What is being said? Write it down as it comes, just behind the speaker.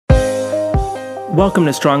Welcome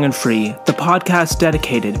to Strong and Free, the podcast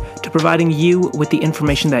dedicated to providing you with the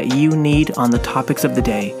information that you need on the topics of the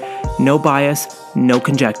day. No bias, no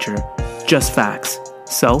conjecture, just facts.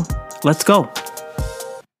 So, let's go.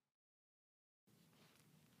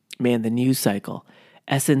 Man, the news cycle,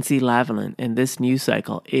 SNC Lavalin, and this news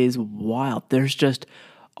cycle is wild. There's just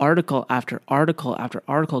article after article after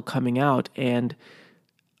article coming out, and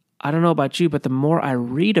I don't know about you, but the more I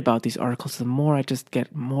read about these articles, the more I just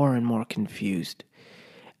get more and more confused.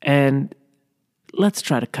 And let's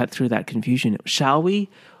try to cut through that confusion, shall we?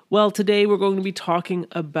 Well, today we're going to be talking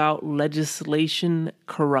about legislation,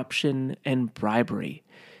 corruption, and bribery.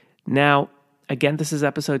 Now, again, this is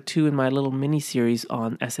episode 2 in my little mini-series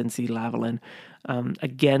on SNC Lavalin.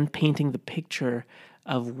 Again, painting the picture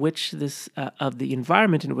of of the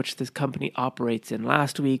environment in which this company operates in.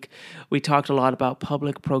 Last week, we talked a lot about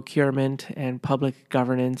public procurement and public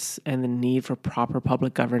governance and the need for proper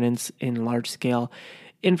public governance in large-scale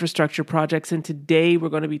infrastructure projects. And today, we're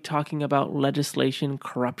going to be talking about legislation,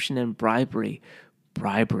 corruption, and bribery.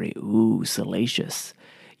 Bribery, ooh, salacious.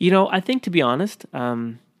 You know, I think, to be honest,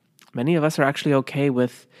 many of us are actually okay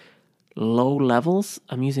with low levels,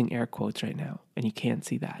 I'm using air quotes right now, and you can't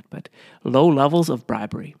see that, but low levels of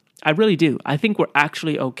bribery. I really do. I think we're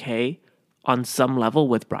actually okay on some level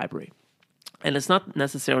with bribery. And it's not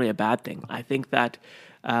necessarily a bad thing. I think that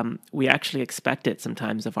we actually expect it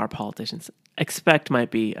sometimes of our politicians. Expect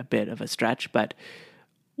might be a bit of a stretch, but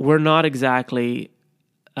we're not exactly,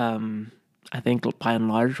 I think by and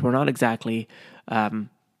large, we're not exactly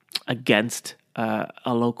against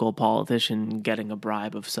a local politician getting a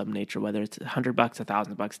bribe of some nature, whether it's $100,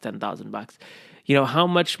 $1,000, $10,000. You know, how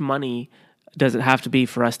much money does it have to be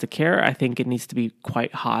for us to care? I think it needs to be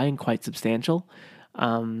quite high and quite substantial.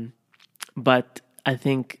 But I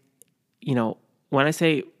think, you know, when I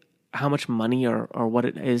say how much money or what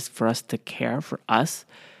it is for us to care for us,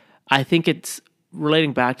 I think it's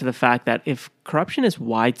relating back to the fact that if corruption is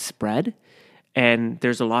widespread, and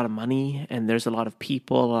there's a lot of money, and there's a lot of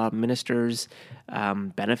people, a lot of ministers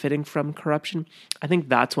benefiting from corruption, I think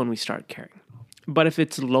that's when we start caring. But if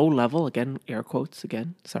it's low level, again, air quotes,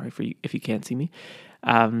 again, sorry for you if you can't see me.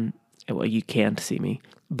 Well, you can't see me.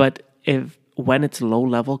 But when it's low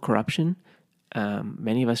level corruption,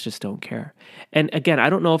 many of us just don't care. And again, I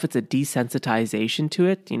don't know if it's a desensitization to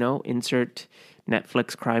it, you know, insert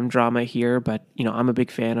Netflix crime drama here, but, you know, I'm a big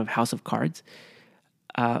fan of House of Cards.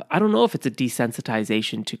 I don't know if it's a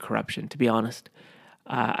desensitization to corruption, to be honest.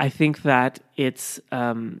 I think that it's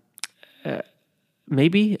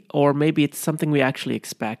maybe it's something we actually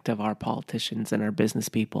expect of our politicians and our business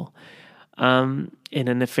people in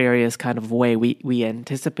a nefarious kind of way. We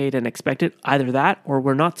anticipate and expect it, either that or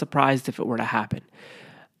we're not surprised if it were to happen.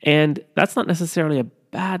 And that's not necessarily a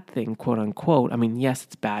bad thing, quote unquote. I mean, yes,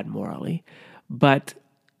 it's bad morally, but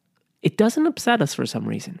it doesn't upset us for some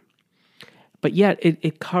reason. But yet,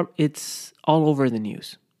 it's all over the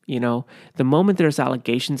news. You know, the moment there's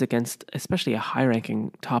allegations against, especially a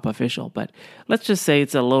high-ranking top official, but let's just say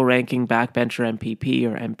it's a low-ranking backbencher MPP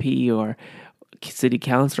or MP or city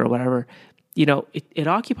councilor or whatever, you know, it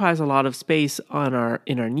occupies a lot of space in our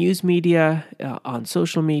news media, on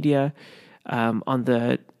social media, on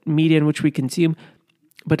the media in which we consume.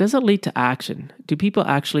 But does it lead to action? Do people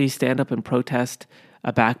actually stand up and protest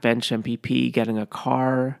a backbench MPP getting a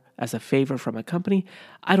car as a favor from a company?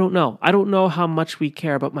 I don't know. I don't know how much we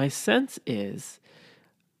care, but my sense is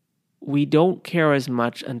we don't care as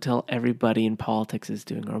much until everybody in politics is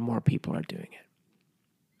doing it or more people are doing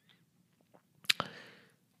it.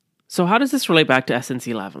 So how does this relate back to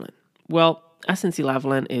SNC Lavalin? Well, SNC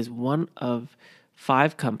Lavalin is one of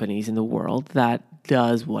 5 companies in the world that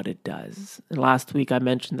does what it does. And last week I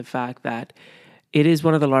mentioned the fact that it is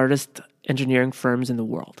one of the largest engineering firms in the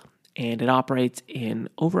world. And it operates in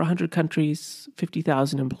over 100 countries,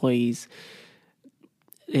 50,000 employees.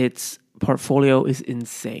 Its portfolio is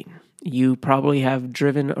insane. You probably have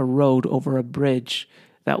driven a road over a bridge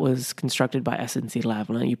that was constructed by SNC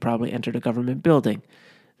Lavalin. You probably entered a government building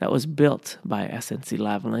that was built by SNC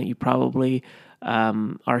Lavalin. You probably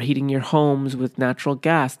are heating your homes with natural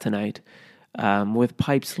gas tonight with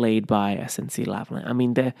pipes laid by SNC Lavalin. I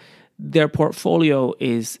mean, their portfolio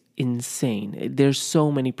is insane. There's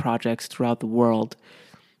so many projects throughout the world,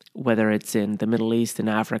 whether it's in the Middle East and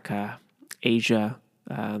Africa, Asia,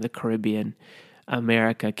 the Caribbean,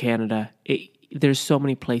 America, Canada. There's so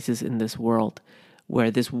many places in this world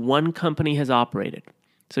where this one company has operated.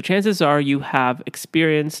 So chances are you have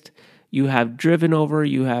experienced, you have driven over,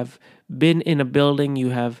 you have been in a building, you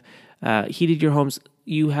have heated your homes,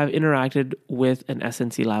 you have interacted with an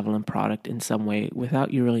SNC Lavalin product in some way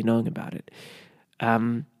without you really knowing about it.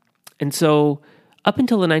 And so Up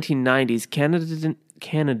until the 1990s,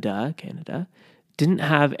 Canada didn't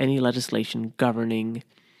have any legislation governing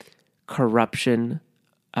corruption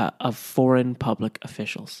of foreign public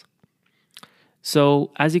officials.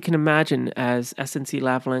 So, as you can imagine, as SNC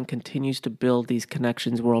Lavalin continues to build these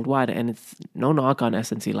connections worldwide, and it's no knock on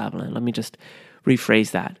SNC Lavalin, let me just rephrase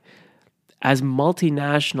that. As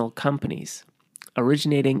multinational companies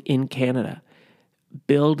originating in Canada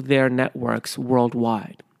build their networks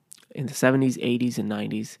worldwide in the 70s, 80s, and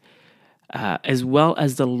 90s, as well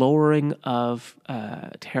as the lowering of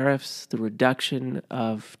tariffs, the reduction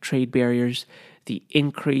of trade barriers, the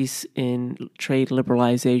increase in trade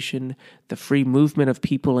liberalization, the free movement of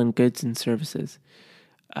people and goods and services.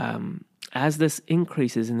 As this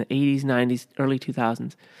increases in the 80s, 90s, early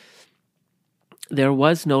 2000s, there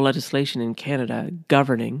was no legislation in Canada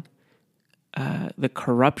governing the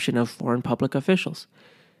corruption of foreign public officials.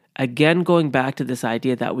 Again, going back to this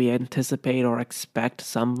idea that we anticipate or expect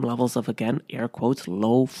some levels of, again, air quotes,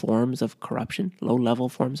 low forms of corruption, low-level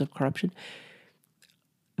forms of corruption.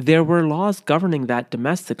 There were laws governing that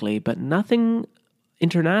domestically, but nothing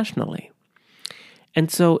internationally.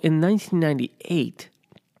 And so in 1998,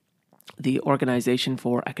 the Organization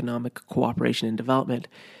for Economic Cooperation and Development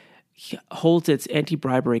holds its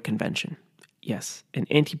anti-bribery convention. Yes, an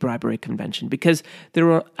anti-bribery convention, because there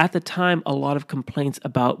were at the time a lot of complaints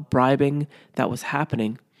about bribing that was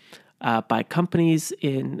happening by companies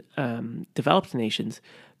in developed nations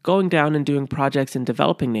going down and doing projects in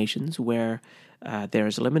developing nations where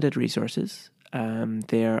there's limited resources.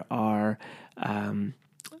 There are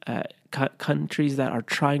countries that are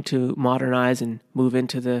trying to modernize and move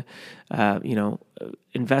into the,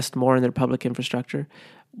 invest more in their public infrastructure.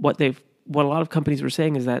 What a lot of companies were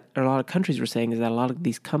saying is that, or a lot of countries were saying is that a lot of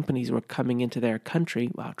these companies were coming into their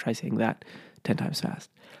country, wow, try saying that 10 times fast,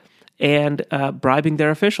 and bribing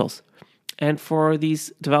their officials. And for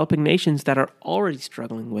these developing nations that are already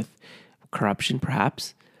struggling with corruption,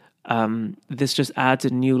 perhaps, this just adds a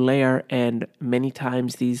new layer, and many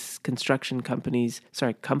times these companies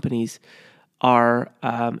are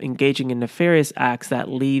engaging in nefarious acts that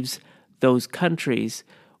leaves those countries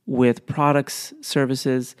with products,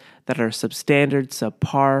 services that are substandard,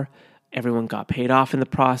 subpar. Everyone got paid off in the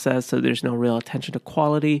process, so there's no real attention to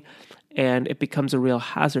quality, and it becomes a real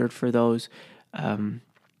hazard for those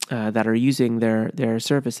that are using their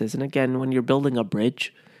services. And again, when you're building a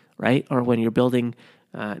bridge, right, or when you're building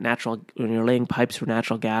when you're laying pipes for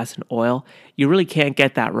natural gas and oil, you really can't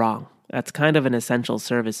get that wrong. That's kind of an essential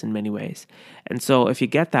service in many ways. And so if you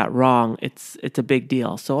get that wrong, it's a big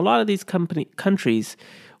deal. So a lot of these countries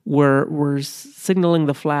were signaling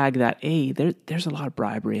the flag that, hey, there's a lot of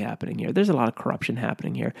bribery happening here. There's a lot of corruption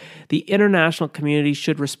happening here. The international community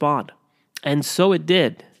should respond. And so it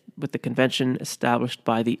did with the convention established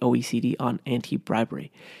by the OECD on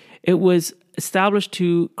anti-bribery. It was established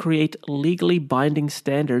to create legally binding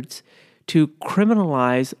standards to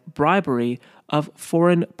criminalize bribery of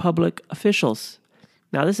foreign public officials.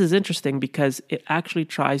 Now, this is interesting because it actually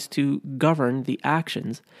tries to govern the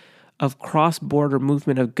actions of cross-border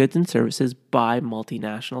movement of goods and services by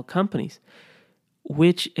multinational companies,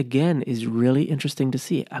 which, again, is really interesting to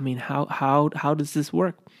see. I mean, how does this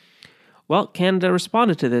work? Well, Canada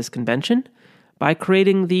responded to this convention by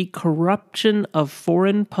creating the Corruption of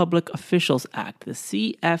Foreign Public Officials Act, the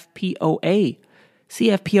CFPOA.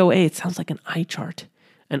 CFPOA, it sounds like an eye chart.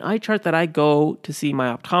 An eye chart that I go to see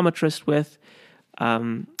my optometrist with.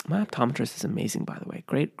 My optometrist is amazing, by the way.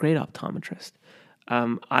 Great optometrist.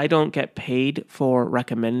 I don't get paid for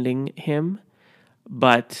recommending him,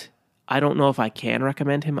 but I don't know if I can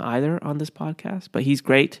recommend him either on this podcast, but he's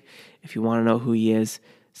great. If you want to know who he is,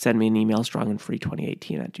 send me an email,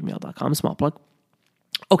 strongandfree2018@gmail.com, small plug.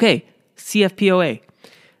 Okay, CFPOA.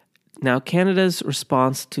 Now, Canada's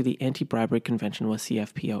response to the anti-bribery convention was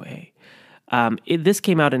CFPOA. This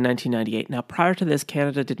came out in 1998. Now, prior to this,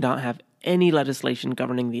 Canada did not have any legislation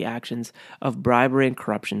governing the actions of bribery and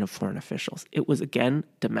corruption of foreign officials. It was, again,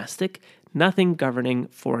 domestic, nothing governing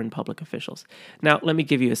foreign public officials. Now, let me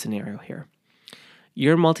give you a scenario here.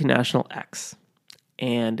 You're multinational X,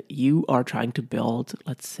 and you are trying to build,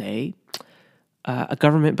 let's say, a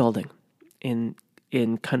government building in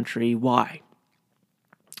country Y.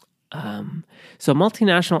 So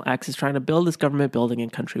multinational X is trying to build this government building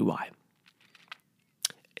in country Y.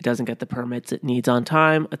 It doesn't get the permits it needs on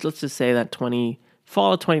time. Let's just say that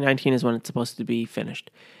fall of 2019 is when it's supposed to be finished.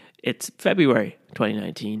 It's February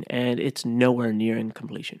 2019, and it's nowhere near in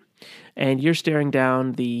completion. And you're staring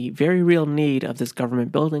down the very real need of this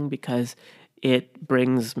government building because It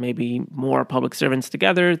brings maybe more public servants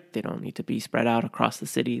together. They don't need to be spread out across the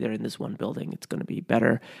city. They're in this one building. It's going to be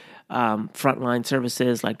better. Frontline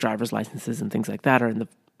services like driver's licenses and things like that are in the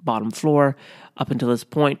bottom floor. Up until this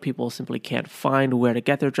point, people simply can't find where to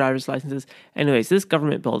get their driver's licenses. Anyways, this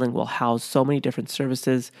government building will house so many different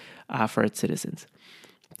services for its citizens.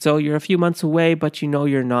 So you're a few months away, but you know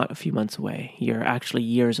you're not a few months away. You're actually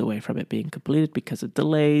years away from it being completed because of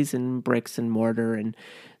delays and bricks and mortar and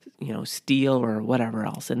steel or whatever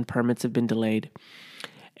else, and permits have been delayed.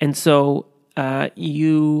 And so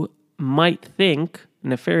you might think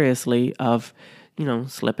nefariously of,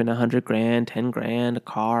 slipping $100,000, $10,000, a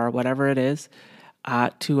car, whatever it is,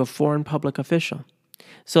 to a foreign public official.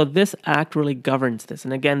 So this act really governs this.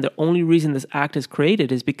 And again, the only reason this act is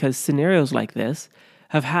created is because scenarios like this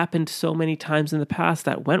have happened so many times in the past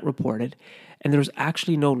that went reported, and there's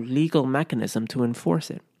actually no legal mechanism to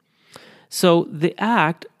enforce it. So the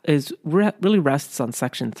act really rests on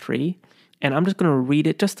Section 3, and I'm just going to read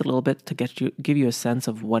it just a little bit to give you a sense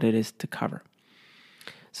of what it is to cover.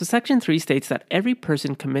 So Section 3 states that every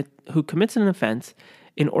person who commits an offense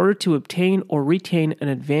in order to obtain or retain an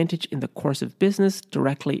advantage in the course of business,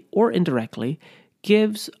 directly or indirectly,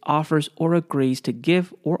 gives, offers, or agrees to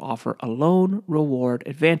give or offer a loan, reward,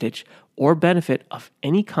 advantage, or benefit of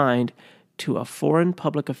any kind to a foreign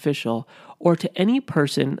public official or to any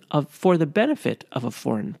person for the benefit of a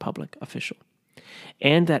foreign public official.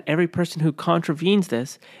 And that every person who contravenes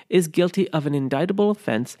this is guilty of an indictable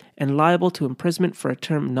offense and liable to imprisonment for a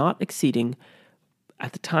term not exceeding,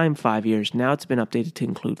 at the time, 5 years. Now it's been updated to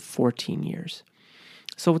include 14 years.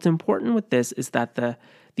 So what's important with this is that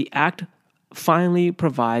the act finally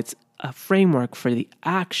provides a framework for the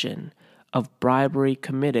action of bribery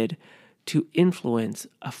committed to influence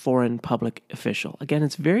a foreign public official. Again,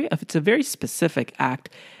 it's a very specific act,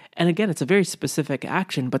 and again, it's a very specific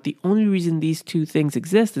action, but the only reason these two things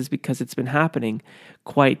exist is because it's been happening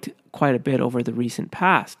quite a bit over the recent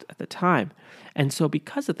past at the time. And so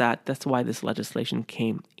because of that, that's why this legislation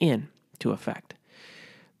came into effect.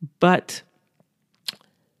 But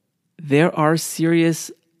there are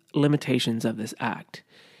serious limitations of this act.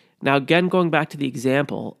 Now, again, going back to the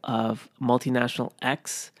example of multinational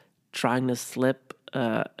X trying to slip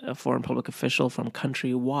a foreign public official from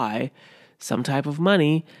country Y some type of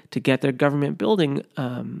money to get their government building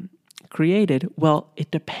created, well, it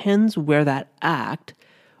depends where that act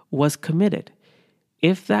was committed.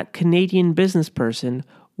 If that Canadian business person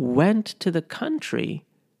went to the country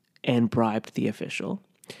and bribed the official,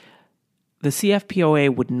 the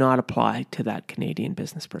CFPOA would not apply to that Canadian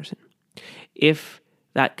business person. If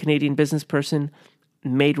that Canadian business person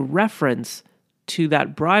made reference to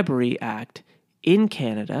that bribery act in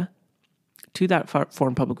Canada, to that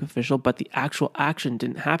foreign public official, but the actual action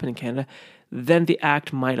didn't happen in Canada, then the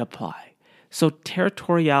act might apply. So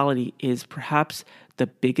territoriality is perhaps the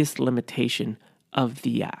biggest limitation of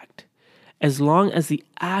the act. As long as the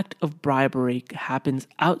act of bribery happens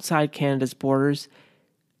outside Canada's borders,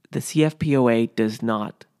 the CFPOA does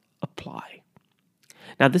not apply.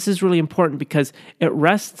 Now, this is really important because it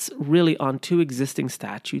rests really on two existing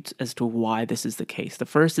statutes as to why this is the case. The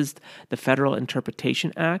first is the Federal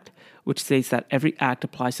Interpretation Act, which states that every act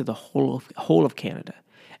applies to the whole of Canada,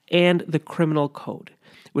 and the Criminal Code,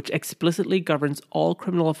 which explicitly governs all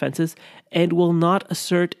criminal offenses and will not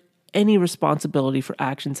assert any responsibility for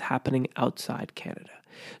actions happening outside Canada.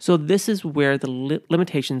 So this is where the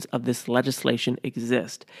limitations of this legislation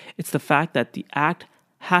exist. It's the fact that the act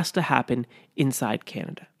has to happen inside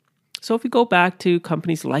Canada. So if we go back to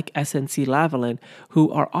companies like SNC Lavalin,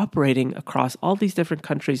 who are operating across all these different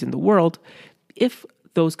countries in the world, if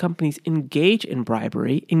those companies engage in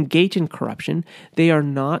bribery, engage in corruption, they are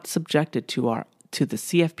not subjected to the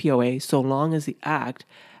CFPOA so long as the act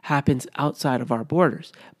happens outside of our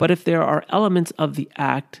borders. But if there are elements of the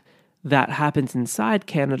act that happens inside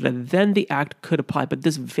Canada, then the act could apply. But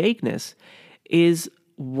this vagueness is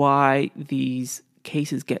why these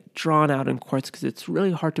cases get drawn out in courts, because it's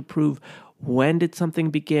really hard to prove when did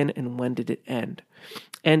something begin and when did it end.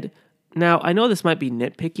 And now I know this might be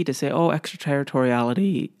nitpicky to say, oh,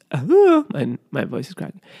 extraterritoriality, my voice is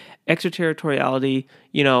cracking. Extraterritoriality,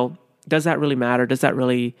 does that really matter? Does that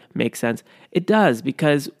really make sense? It does,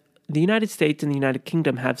 because the United States and the United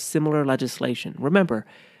Kingdom have similar legislation. Remember,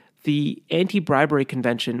 the Anti-Bribery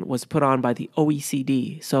Convention was put on by the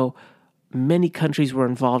OECD, so many countries were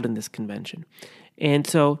involved in this convention. And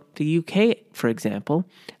so the UK, for example,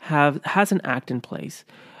 has an act in place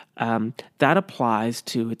that applies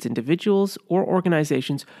to its individuals or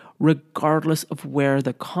organizations regardless of where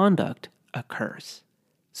the conduct occurs.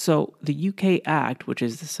 So the UK Act, which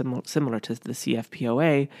is similar to the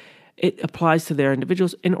CFPOA, it applies to their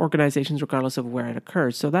individuals and organizations regardless of where it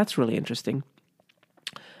occurs. So that's really interesting.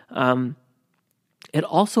 It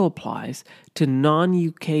also applies to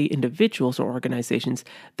non-UK individuals or organizations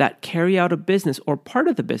that carry out a business or part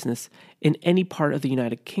of the business in any part of the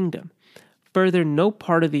United Kingdom. Further, no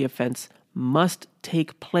part of the offense must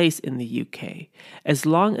take place in the UK. As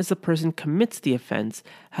long as the person commits the offense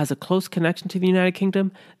has a close connection to the United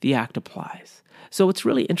Kingdom, the Act applies. So what's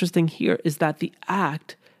really interesting here is that the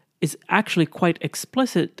Act is actually quite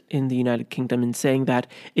explicit in the United Kingdom in saying that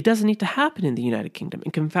it doesn't need to happen in the United Kingdom.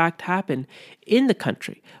 It can in fact happen in the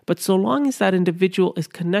country. But so long as that individual is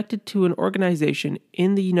connected to an organization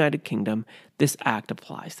in the United Kingdom, this Act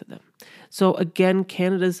applies to them. So again,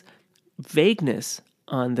 Canada's vagueness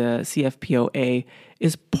on the CFPOA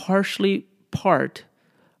is partially part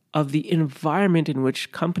of the environment in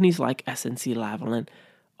which companies like SNC Lavalin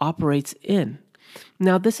operates in.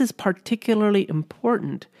 Now, this is particularly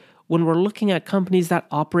important when we're looking at companies that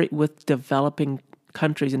operate with developing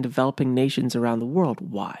countries and developing nations around the world.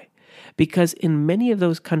 Why? Because in many of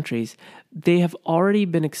those countries, they have already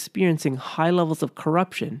been experiencing high levels of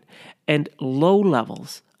corruption and low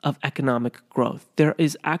levels of economic growth. There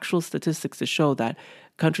is actual statistics to show that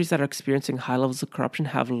countries that are experiencing high levels of corruption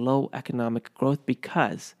have low economic growth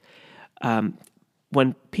because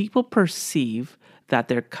when people perceive that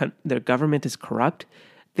their government is corrupt,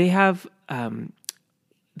 they have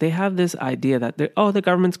this idea that the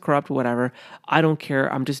government's corrupt, whatever. I don't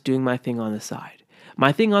care. I'm just doing my thing on the side.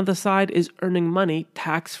 My thing on the side is earning money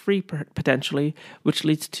tax-free potentially, which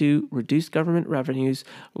leads to reduced government revenues,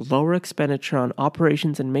 lower expenditure on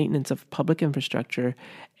operations and maintenance of public infrastructure,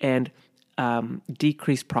 and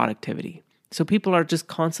decreased productivity. So people are just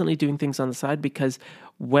constantly doing things on the side because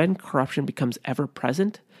when corruption becomes ever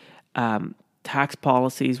present, tax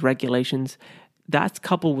policies, regulations, that's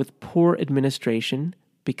coupled with poor administration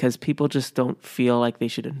because people just don't feel like they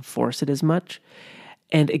should enforce it as much,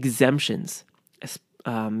 and exemptions.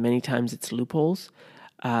 Many times it's loopholes.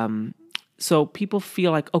 So people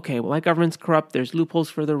feel like, okay, well, my government's corrupt. There's loopholes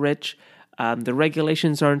for the rich. The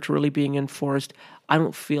regulations aren't really being enforced. I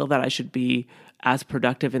don't feel that I should be as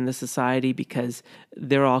productive in the society because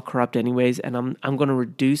they're all corrupt anyways, and I'm going to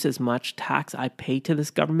reduce as much tax I pay to this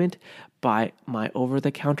government by my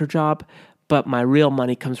over-the-counter job, but my real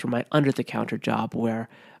money comes from my under-the-counter job where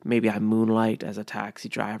maybe I moonlight as a taxi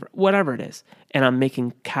driver, whatever it is, and I'm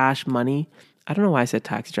making cash money. I don't know why I said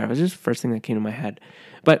taxi driver. It's just the first thing that came to my head.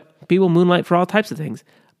 But people moonlight for all types of things.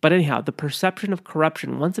 But anyhow, the perception of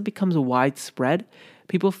corruption, once it becomes widespread,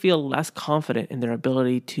 people feel less confident in their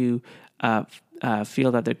ability to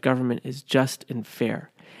feel that their government is just and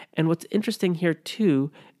fair. And what's interesting here,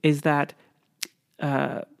 too, is that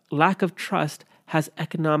lack of trust has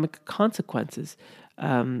economic consequences.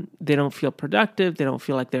 They don't feel productive. They don't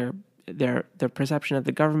feel like their perception of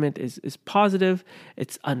the government is positive.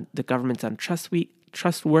 The government's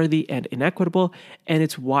untrustworthy and inequitable, and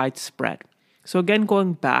it's widespread. So again,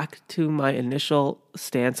 going back to my initial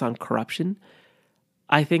stance on corruption,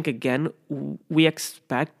 I think, again, we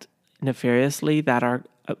expect nefariously that our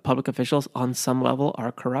public officials on some level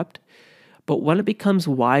are corrupt. But when it becomes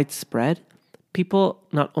widespread, people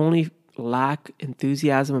not only lack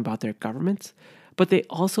enthusiasm about their governments, but they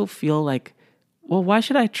also feel like, well, why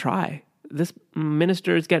should I try? This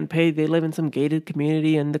minister is getting paid. They live in some gated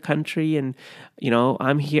community in the country, and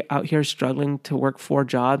I'm out here struggling to work 4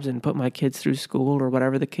 jobs and put my kids through school or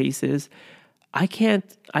whatever the case is. I can't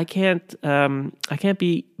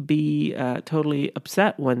be totally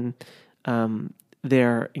upset when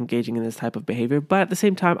they're engaging in this type of behavior. But at the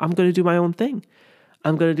same time, I'm going to do my own thing.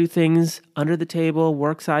 I'm going to do things under the table,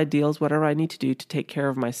 work side deals, whatever I need to do to take care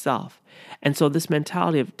of myself. And so this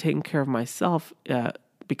mentality of taking care of myself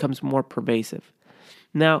becomes more pervasive.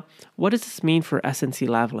 Now, what does this mean for SNC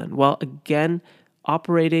Lavalin? Well, again,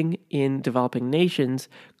 operating in developing nations,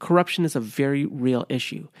 corruption is a very real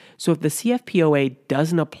issue. So if the CFPOA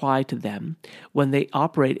doesn't apply to them when they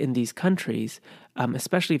operate in these countries,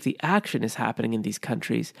 especially if the action is happening in these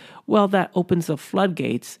countries, well, that opens the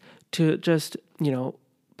floodgates to just,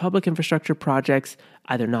 public infrastructure projects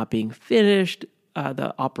either not being finished,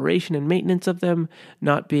 the operation and maintenance of them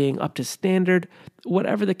not being up to standard.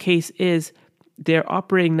 Whatever the case is, they're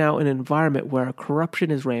operating now in an environment where corruption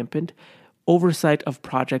is rampant, oversight of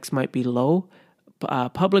projects might be low,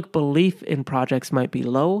 public belief in projects might be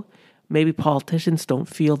low, maybe politicians don't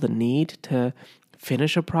feel the need to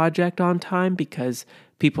finish a project on time because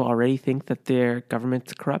people already think that their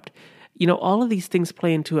government's corrupt. All of these things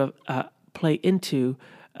play into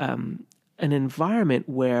an environment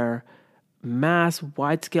where mass,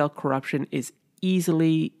 wide-scale corruption is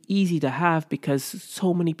easy to have because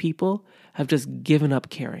so many people have just given up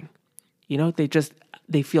caring.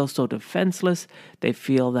 They feel so defenseless. They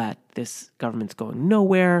feel that this government's going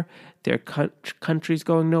nowhere. Their country's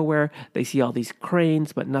going nowhere. They see all these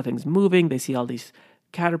cranes, but nothing's moving. They see all these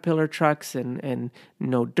Caterpillar trucks and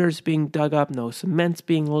no dirt's being dug up, no cement's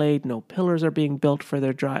being laid, no pillars are being built for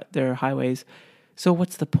their highways. So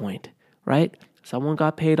what's the point, right? Someone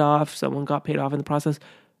got paid off in the process.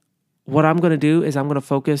 What I'm going to do is I'm going to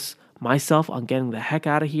focus myself on getting the heck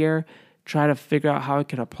out of here, try to figure out how I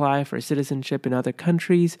can apply for citizenship in other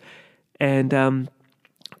countries, and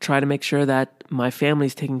try to make sure that my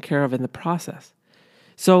family's taken care of in the process.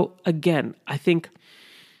 So again, I think,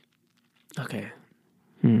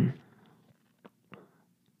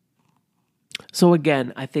 So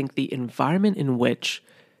again, I think the environment in which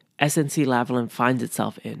SNC Lavalin finds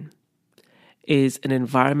itself in is an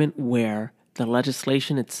environment where the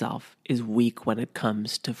legislation itself is weak when it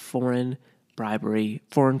comes to foreign bribery,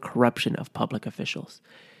 foreign corruption of public officials.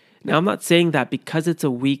 Now, I'm not saying that because it's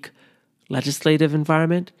a weak legislative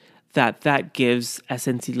environment, that gives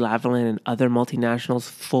SNC Lavalin and other multinationals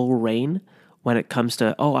full reign when it comes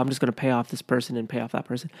to, I'm just going to pay off this person and pay off that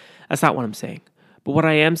person. That's not what I'm saying. But what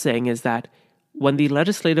I am saying is that when the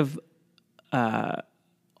legislative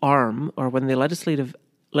arm or when the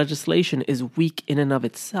legislation is weak in and of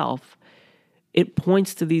itself, it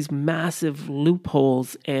points to these massive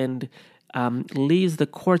loopholes and leaves the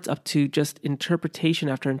courts up to just interpretation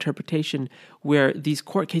after interpretation where these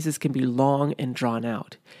court cases can be long and drawn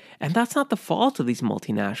out. And that's not the fault of these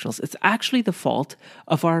multinationals. It's actually the fault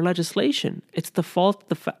of our legislation. It's the fault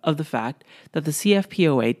of the fact that the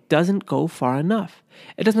CFPOA doesn't go far enough.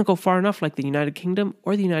 It doesn't go far enough like the United Kingdom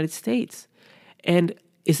or the United States. And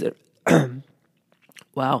is there...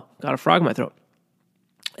 wow, got a frog in my throat.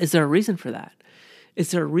 Is there a reason for that?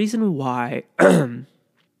 Is there a reason why...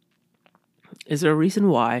 Is there a reason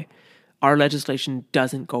why our legislation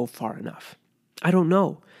doesn't go far enough? I don't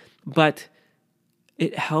know, but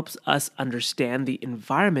it helps us understand the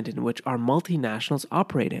environment in which our multinationals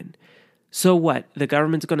operate in. So what? The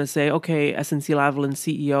government's going to say, okay, SNC Lavalin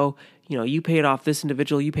CEO, you paid off this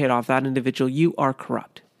individual, you paid off that individual, you are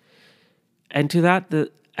corrupt. And to that,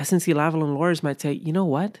 the SNC Lavalin lawyers might say, you know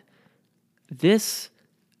what? This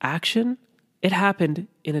action, it happened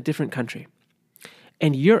in a different country.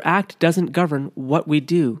 And your act doesn't govern what we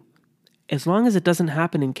do. As long as it doesn't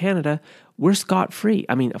happen in Canada, we're scot-free.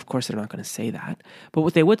 I mean, of course, they're not going to say that. But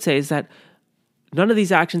what they would say is that none of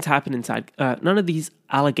these actions happen inside, none of these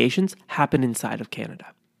allegations happen inside of Canada.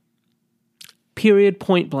 Period,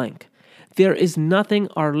 point blank. There is nothing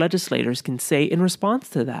our legislators can say in response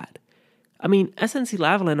to that. I mean, SNC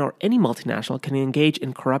Lavalin or any multinational can engage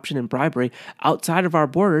in corruption and bribery outside of our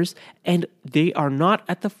borders, and they are not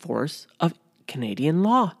at the force of Canadian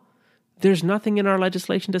law. There's nothing in our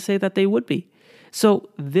legislation to say that they would be. So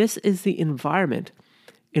this is the environment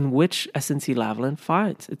in which SNC Lavalin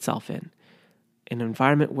finds itself in. An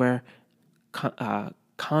environment where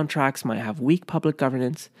contracts might have weak public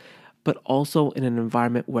governance, but also in an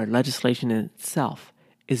environment where legislation in itself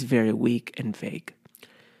is very weak and vague.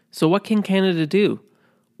 So what can Canada do?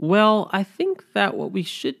 Well, I think that what we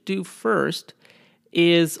should do first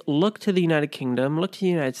is look to the United Kingdom, look to the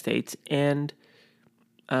United States, and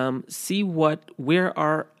see where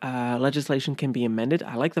our legislation can be amended.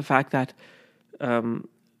 I like the fact that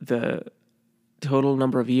the total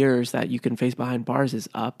number of years that you can face behind bars is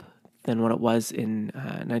up than what it was in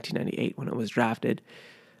 1998 when it was drafted.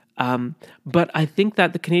 But I think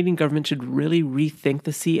that the Canadian government should really rethink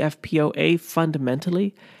the CFPOA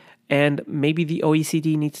fundamentally. And maybe the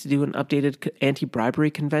OECD needs to do an updated anti-bribery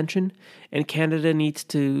convention, and Canada needs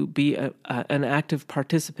to be an active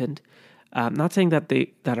participant. Not saying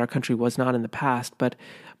that our country was not in the past, but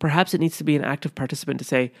perhaps it needs to be an active participant to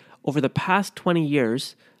say, over the past 20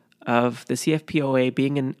 years of the CFPOA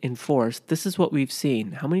being in force, this is what we've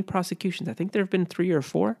seen. How many prosecutions? I think there have been 3 or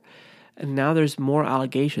 4, and now there's more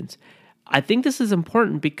allegations. I think this is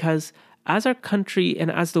important because as our country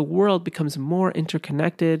and as the world becomes more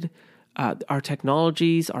interconnected, our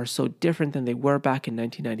technologies are so different than they were back in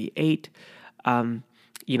 1998.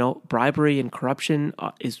 Bribery and corruption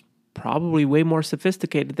is probably way more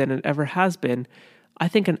sophisticated than it ever has been. I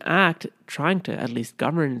think an act trying to at least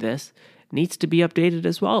govern this needs to be updated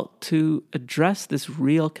as well to address this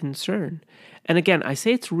real concern. And again, I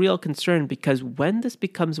say it's real concern because when this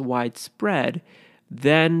becomes widespread,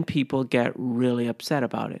 then people get really upset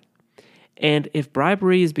about it. And if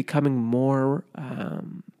bribery is becoming more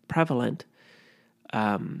prevalent,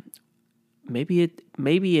 maybe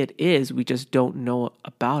it is. We just don't know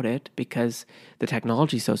about it because the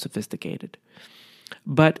technology is so sophisticated.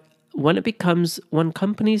 But when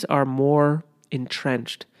companies are more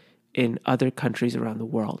entrenched in other countries around the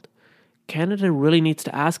world, Canada really needs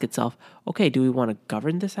to ask itself, okay, do we want to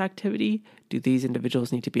govern this activity? Do these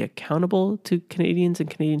individuals need to be accountable to Canadians and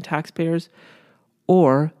Canadian taxpayers?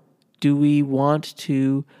 Or do we want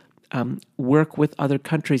to work with other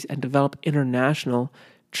countries and develop international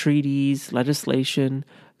treaties, legislation,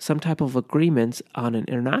 some type of agreements on an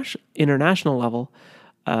international level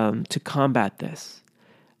to combat this?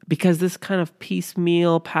 Because this kind of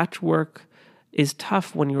piecemeal patchwork is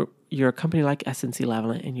tough when you're a company like SNC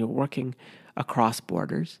Lavalin and you're working across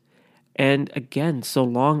borders. And again, so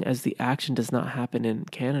long as the action does not happen in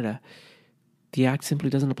Canada, the act simply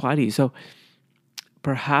doesn't apply to you. So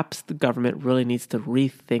perhaps the government really needs to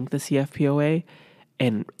rethink the CFPOA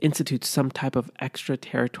and institute some type of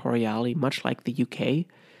extraterritoriality, much like the UK,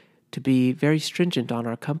 to be very stringent on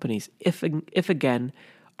our companies, if again,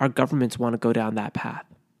 our governments want to go down that path.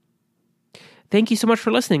 Thank you so much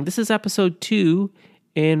for listening. This is episode 2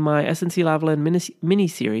 in my SNC Lavalin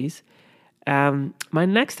mini-series. My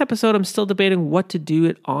next episode, I'm still debating what to do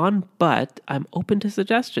it on, but I'm open to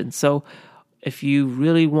suggestions. So if you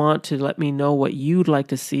really want to let me know what you'd like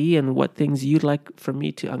to see and what things you'd like for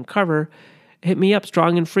me to uncover, hit me up,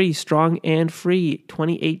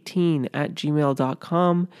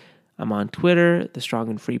 strongandfree2018@gmail.com. I'm on Twitter, the Strong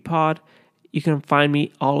and Free Pod. You can find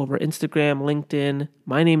me all over Instagram, LinkedIn.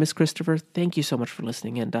 My name is Christopher. Thank you so much for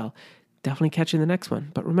listening, and I'll definitely catch you in the next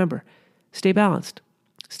one. But remember, stay balanced,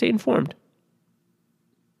 stay informed.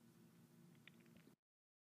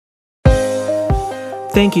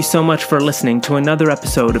 Thank you so much for listening to another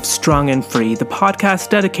episode of Strong and Free, the podcast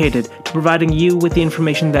dedicated to providing you with the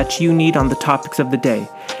information that you need on the topics of the day.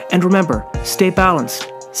 And remember, stay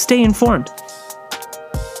balanced, stay informed.